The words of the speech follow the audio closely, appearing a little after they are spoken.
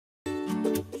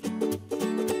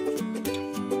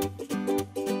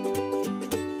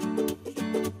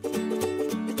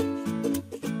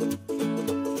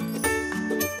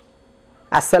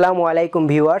আসসালামু আলাইকুম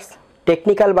viewers,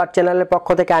 technical বার চ্যানেলের পক্ষ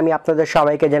থেকে আমি আপনাদের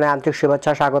সবাইকে জানাই আন্তরিক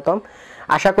শুভেচ্ছা স্বাগতম।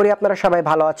 আশা করি আপনারা সবাই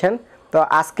ভালো আছেন। তো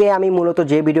আজকে আমি মূলত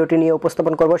যে ভিডিওটি নিয়ে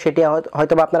উপস্থাপন করব সেটি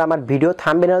হয়তো আপনারা আমার ভিডিও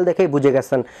থাম্বনেল দেখেই বুঝে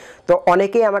গেছেন। তো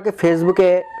অনেকেই আমাকে ফেসবুকে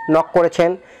নক করেছেন,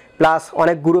 প্লাস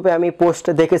অনেক গ্রুপে আমি পোস্ট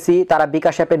দেখেছি তারা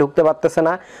বিকাশ অ্যাপে ঢুকতে পারতেছে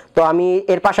না। তো আমি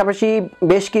এর পাশাপাশি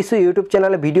বেশ কিছু ইউটিউব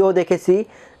চ্যানেলে ভিডিও দেখেছি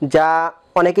যা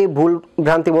অনেকেই ভুল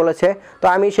ভ্রান্তি বলেছে। তো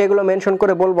আমি সেগুলো মেনশন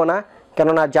করে বলবো না,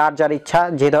 কেননা যার যার ইচ্ছা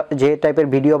যে টাইপের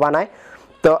ভিডিও বানায়।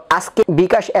 তো আজকে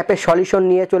বিকাশ অ্যাপের সলিউশন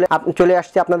নিয়ে চলে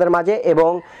আসছি আপনাদের মাঝে,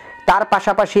 এবং তার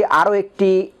পাশাপাশি আরও একটি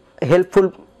হেল্পফুল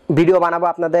ভিডিও বানাবো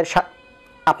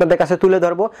আপনাদের কাছে তুলে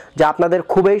ধরবো, যা আপনাদের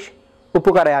খুবই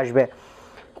উপকারে আসবে।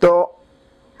 তো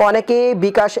অনেকেই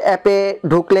বিকাশ অ্যাপে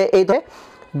ঢুকলে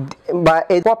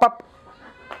এই পপ আপ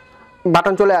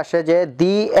বাটন চলে আসে যে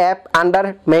দি app under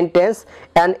maintenance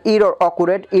and error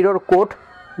অকুরেট error code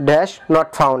dash not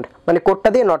found, মানে কোডটা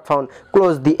দিয়ে not found,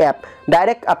 close the app.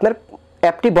 Direct আপনার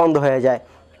অ্যাপটি বন্ধ হয়ে যায়,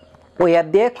 ওই অ্যাপ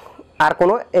দিয়ে আর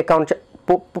কোনো অ্যাকাউন্ট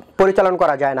পরিচালন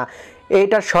করা যায় না।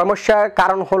 এইটার সমস্যার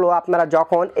কারণ হলো আপনারা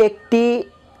যখন একটি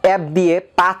অ্যাপ দিয়ে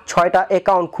 5-6টা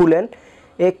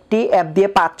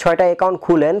অ্যাকাউন্ট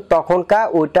খুলেন তখনকার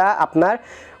ওইটা আপনার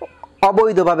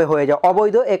অবৈধভাবে হয়ে যায়,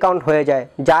 অবৈধ অ্যাকাউন্ট হয়ে যায়।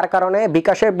 যার কারণে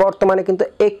বিকাশের বর্তমানে কিন্তু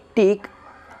একটি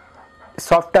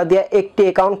সফটওয়্যার দিয়ে একটি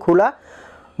অ্যাকাউন্ট খোলা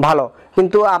ভালো,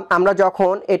 কিন্তু আমরা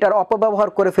যখন এটার অপব্যবহার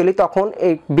করে ফেলি তখন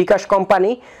এই বিকাশ কোম্পানি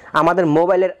আমাদের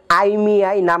মোবাইলের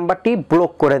আইএমইআই নাম্বারটি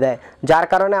ব্লক করে দেয়, যার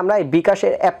কারণে আমরা এই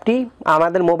বিকাশের অ্যাপটি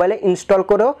আমাদের মোবাইলে ইনস্টল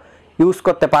করেও ইউজ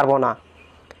করতে পারবো না।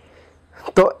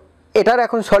 তো এটার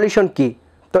এখন সলিউশন কি?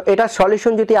 তো এটার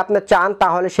সলিউশন যদি আপনি চান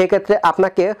তাহলে সেক্ষেত্রে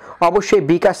আপনাকে অবশ্যই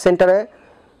বিকাশ সেন্টারে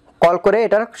কল করে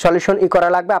এটার সলিউশন করা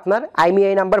লাগবে। আপনার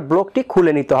আইএমইআই নাম্বার ব্লকটি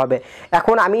খুলে নিতে হবে।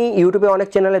 এখন আমি ইউটিউবে অনেক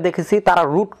চ্যানেলে দেখেছি তারা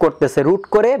রুট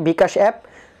করে বিকাশ অ্যাপ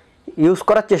ইউজ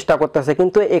করার চেষ্টা করতেছে,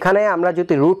 কিন্তু এখানে আমরা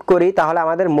যদি রুট করি তাহলে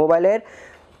আমাদের মোবাইলের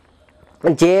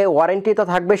যে ওয়ারেন্টিটা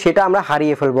থাকবে সেটা আমরা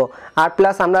হারিয়ে ফেলবো। আর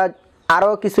প্লাস আমরা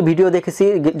আরও কিছু ভিডিও দেখেছি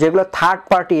যেগুলো থার্ড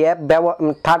পার্টি অ্যাপ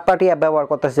ব্যবহার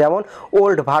করতেছে, যেমন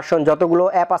ওল্ড ভার্সন যতগুলো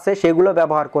অ্যাপ আছে সেগুলো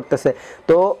ব্যবহার করতেছে।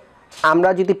 তো আমরা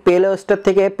যদি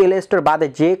প্লে স্টোর বাদে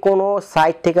যে কোনো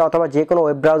সাইট থেকে অথবা যে কোনো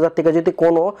ওয়েব ব্রাউজার থেকে যদি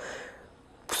কোনো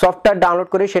সফটওয়্যার ডাউনলোড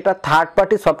করি সেটা থার্ড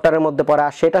পার্টি সফটওয়্যারের মধ্যে পড়ে,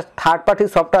 আর সেটা থার্ড পার্টি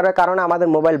সফটওয়্যারের কারণে আমাদের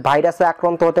মোবাইল ভাইরাসে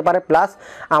আক্রান্ত হতে পারে, প্লাস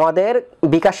আমাদের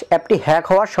বিকাশ অ্যাপটি হ্যাক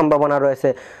হওয়ার সম্ভাবনা রয়েছে।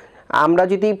 আমরা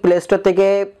যদি প্লে স্টোর থেকে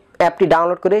অ্যাপটি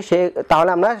ডাউনলোড করি তাহলে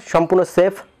আমরা সম্পূর্ণ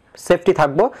সেফটি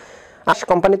থাকবো। আর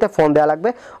কোম্পানিতে ফোন দেওয়া লাগবে,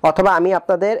 অথবা আমি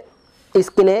আপনাদের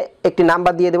স্ক্রিনে একটি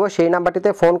নাম্বার দিয়ে দেবো, সেই নাম্বারটিতে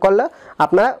ফোন করলে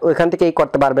আপনারা ওইখান থেকেই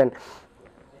করতে পারবেন।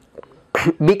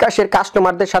 বিকাশের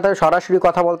কাস্টমারদের সাথে সরাসরি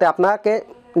কথা বলতে আপনাকে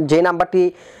যে নাম্বারটি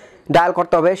ডায়াল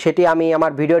করতে হবে সেটি আমি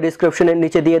আমার ভিডিও ডিসক্রিপশনের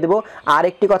নিচে দিয়ে দেবো। আর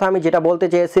একটি কথা আমি যেটা বলতে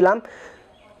চেয়েছিলাম,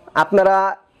 আপনারা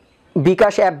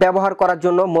বিকাশ অ্যাপ ব্যবহার করার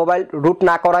জন্য মোবাইল রুট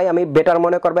না করাই আমি বেটার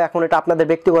মনে করবো। এখন এটা আপনাদের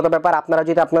ব্যক্তিগত ব্যাপার। আপনারা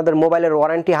যদি আপনাদের মোবাইলের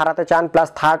ওয়ারেন্টি হারাতে চান, প্লাস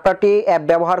থার্ড পার্টি অ্যাপ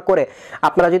ব্যবহার করে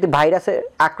আপনারা যদি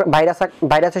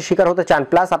ভাইরাসের শিকার হতে চান,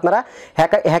 প্লাস আপনারা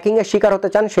হ্যাকিংয়ের শিকার হতে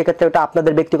চান, সেক্ষেত্রে এটা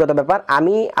আপনাদের ব্যক্তিগত ব্যাপার।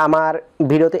 আমি আমার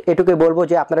ভিডিওতে এটুকুই বলবো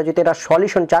যে আপনারা যদি এটা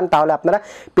সলিউশন চান তাহলে আপনারা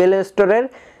প্লে স্টোরের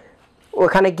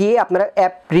ওখানে গিয়ে আপনারা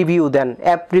অ্যাপ রিভিউ দেন,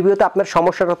 অ্যাপ রিভিউতে আপনার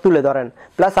সমস্যাটা তুলে ধরেন,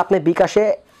 প্লাস আপনি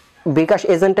বিকাশ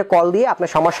এজেন্টে কল দিয়ে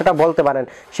আপনার সমস্যাটা বলতে পারেন।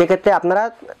 সেক্ষেত্রে আপনারা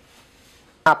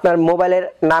আপনার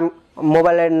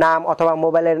মোবাইলের নাম অথবা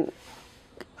মোবাইলের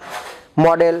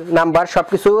মডেল নাম্বার সব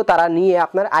কিছু তারা নিয়ে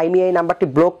আপনার আইএমইআই নাম্বারটি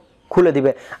ব্লক খুলে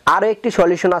দিবে। আরও একটি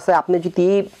সলিউশন আছে, আপনি যদি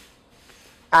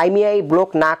আইএমইআই ব্লক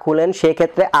না খুলেন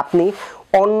সেক্ষেত্রে আপনি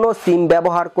অন্য সিম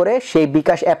ব্যবহার করে সেই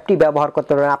বিকাশ অ্যাপটি ব্যবহার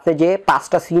করতে পারবেন। আপনি যে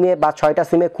 5টা সিমে বা 6টা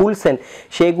সিমে খুলছেন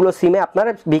সেইগুলো সিমে আপনার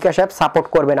বিকাশ অ্যাপ সাপোর্ট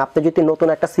করবেন। আপনি যদি নতুন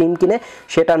একটা সিম কিনে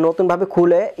সেটা নতুনভাবে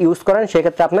খুলে ইউজ করেন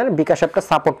সেক্ষেত্রে আপনার বিকাশ অ্যাপটা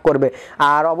সাপোর্ট করবে।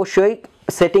 আর অবশ্যই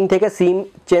সেটিং থেকে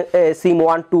সিম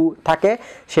 1-2 থাকে,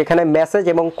 সেখানে মেসেজ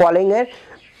এবং কলিংয়ের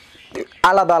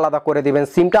আলাদা করে দিবেন,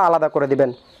 সিমটা আলাদা করে দিবেন।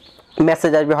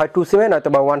 মেসেজ আসবে হয় 2 সিমে নয়তো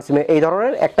বা 1 সিমে, এই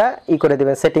ধরনের একটা করে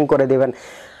দিবেন, সেটিং করে দিবেন।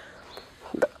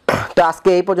 তো আজকে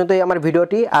এই পর্যন্তই আমার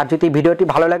ভিডিওটি। আর যদি ভিডিওটি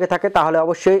ভালো লাগে থাকে তাহলে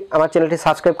অবশ্যই আমার চ্যানেলটি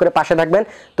সাবস্ক্রাইব করে পাশে থাকবেন।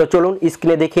 তো চলুন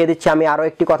স্ক্রিনে দেখিয়ে দিচ্ছি আমি আরও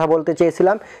একটি কথা বলতে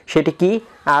চেয়েছিলাম, সেটি কি।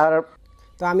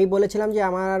 তো আমি বলেছিলাম যে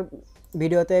আমার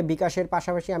ভিডিওতে বিকাশের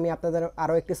পাশাপাশি আমি আপনাদের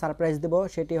আরও একটি সারপ্রাইজ দেব।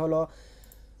 সেটি হলো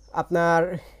আপনার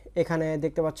এখানে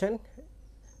দেখতে পাচ্ছেন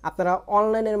আপনারা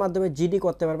অনলাইনের মাধ্যমে জিডি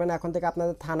করতে পারবেন। এখন থেকে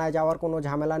আপনাদের থানায় যাওয়ার কোনো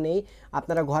ঝামেলা নেই,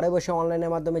 আপনারা ঘরে বসে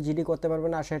অনলাইনের মাধ্যমে জিডি করতে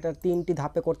পারবেন। আর সেটা 3টি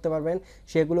ধাপে করতে পারবেন।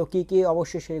 সেগুলো কি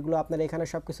অবশ্যই সেগুলো আপনার এখানে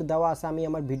সব কিছু দেওয়া আছে, আমি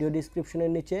আমার ভিডিও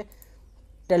ডিসক্রিপশনের নিচে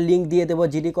একটা লিঙ্ক দিয়ে দেবো,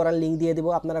 জিডি করার লিঙ্ক দিয়ে দেবো।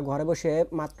 আপনারা ঘরে বসে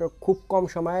মাত্র খুব কম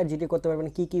সময়ে জিডি করতে পারবেন।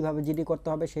 কীভাবে জিডি করতে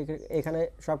হবে এখানে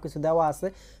সব কিছু দেওয়া আছে।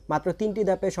 মাত্র 3টি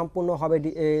ধাপে সম্পূর্ণ হবে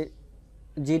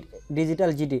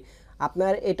ডিজিটাল জিডি।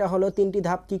 আপনার এটা হলো 3টি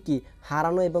ধাপ। কি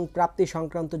হারানো এবং প্রাপ্তি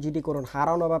সংক্রান্ত জিডি করুন।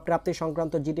 হারানো বা প্রাপ্তি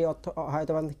সংক্রান্ত জিডি অর্থ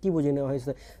হয়তো কী বুঝে নেওয়া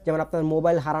হয়েছে, যেমন আপনার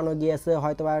মোবাইল হারানো গিয়েছে,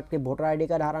 হয়তো একটি ভোটার আইডি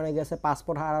কার্ড হারানো গিয়েছে,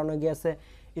 পাসপোর্ট হারানো গিয়েছে,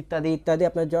 ইত্যাদি ইত্যাদি।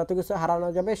 আপনার যত কিছু হারানো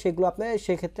যাবে সেগুলো আপনি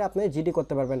সেক্ষেত্রে আপনি জিডি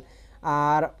করতে পারবেন।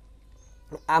 আর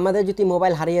আমাদের যদি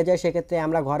মোবাইল হারিয়ে যায় সেক্ষেত্রে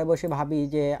আমরা ঘরে বসে ভাবি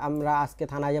যে আমরা আজকে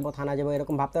থানায় যাব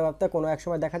এরকম ভাবতে ভাবতে কোনো এক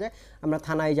সময় দেখা যায় আমরা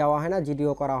থানায় যাওয়া হয় না,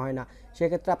 জিডিও করা হয় না।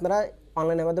 সেক্ষেত্রে আপনারা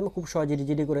অনলাইনের মাধ্যমে খুব সহজে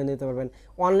জিডি করে নিতে পারবেন।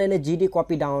 অনলাইনে জিডি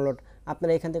কপি ডাউনলোড,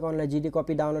 আপনারা এখান থেকে অনলাইনে জিডি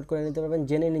কপি ডাউনলোড করে নিতে পারবেন।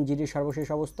 জেনে নিন জিডির সর্বশেষ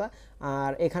অবস্থা।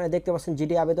 আর এখানে দেখতে পাচ্ছেন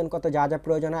জিডি আবেদন করতে যা যা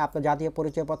প্রয়োজন হয়, আপনার জাতীয়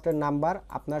পরিচয়পত্রের নাম্বার,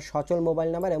 আপনার সচল মোবাইল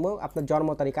নাম্বার এবং আপনার জন্ম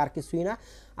তারিখ, আর কিছুই না।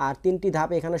 আর 3টি ধাপ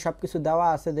এখানে সব কিছু দেওয়া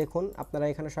আছে, দেখুন আপনারা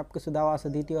এখানে সব কিছু দেওয়া আছে।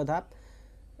 দ্বিতীয় ধাপ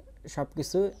সব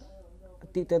কিছু,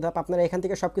 তৃতীয় ধাপ আপনারা এখান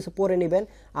থেকে সব কিছু পড়ে নেবেন।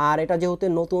 আর এটা যেহেতু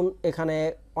নতুন, এখানে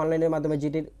অনলাইনের মাধ্যমে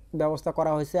জিডির ব্যবস্থা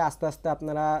করা হয়েছে, আস্তে আস্তে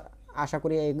আপনারা আশা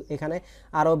করি এখানে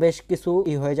আরও বেশ কিছু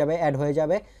হয়ে যাবে, অ্যাড হয়ে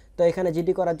যাবে। তো এখানে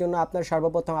জিডি করার জন্য আপনার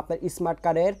সর্বপ্রথম আপনার স্মার্ট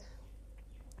কার্ডের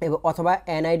অথবা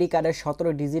এনআইডি কার্ডের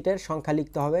 17 ডিজিটের সংখ্যা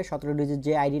লিখতে হবে। 17 ডিজিট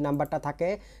যে আইডি নাম্বারটা থাকে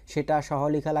সেটা সহ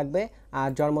লেখা লাগবে। আর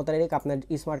জন্ম তারিখ, আপনার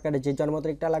স্মার্ট কার্ডে যে জন্ম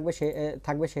তারিখটা লাগবে সে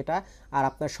থাকবে সেটা। আর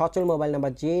আপনার সচল মোবাইল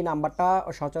নাম্বার, যে নাম্বারটা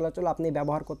সচরাচর আপনি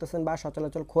ব্যবহার করতেছেন বা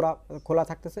সচরাচর খোলা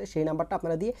থাকতেছে সেই নাম্বারটা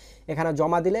আপনারা দিয়ে এখানে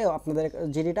জমা দিলে আপনাদের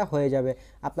জিডিটা হয়ে যাবে।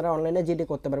 আপনারা অনলাইনে জিডি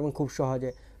করতে পারবেন খুব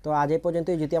সহজে। তো আজ এই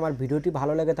পর্যন্তই। যদি আমার ভিডিওটি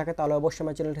ভালো লেগে থাকে তাহলে অবশ্যই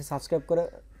আমার চ্যানেলটি সাবস্ক্রাইব করে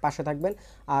পাশে থাকবেন।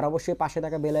 আর অবশ্যই পাশে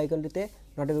থাকা বেল আইকনটিতে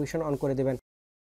নোটিফিকেশন অন করে দেবেন।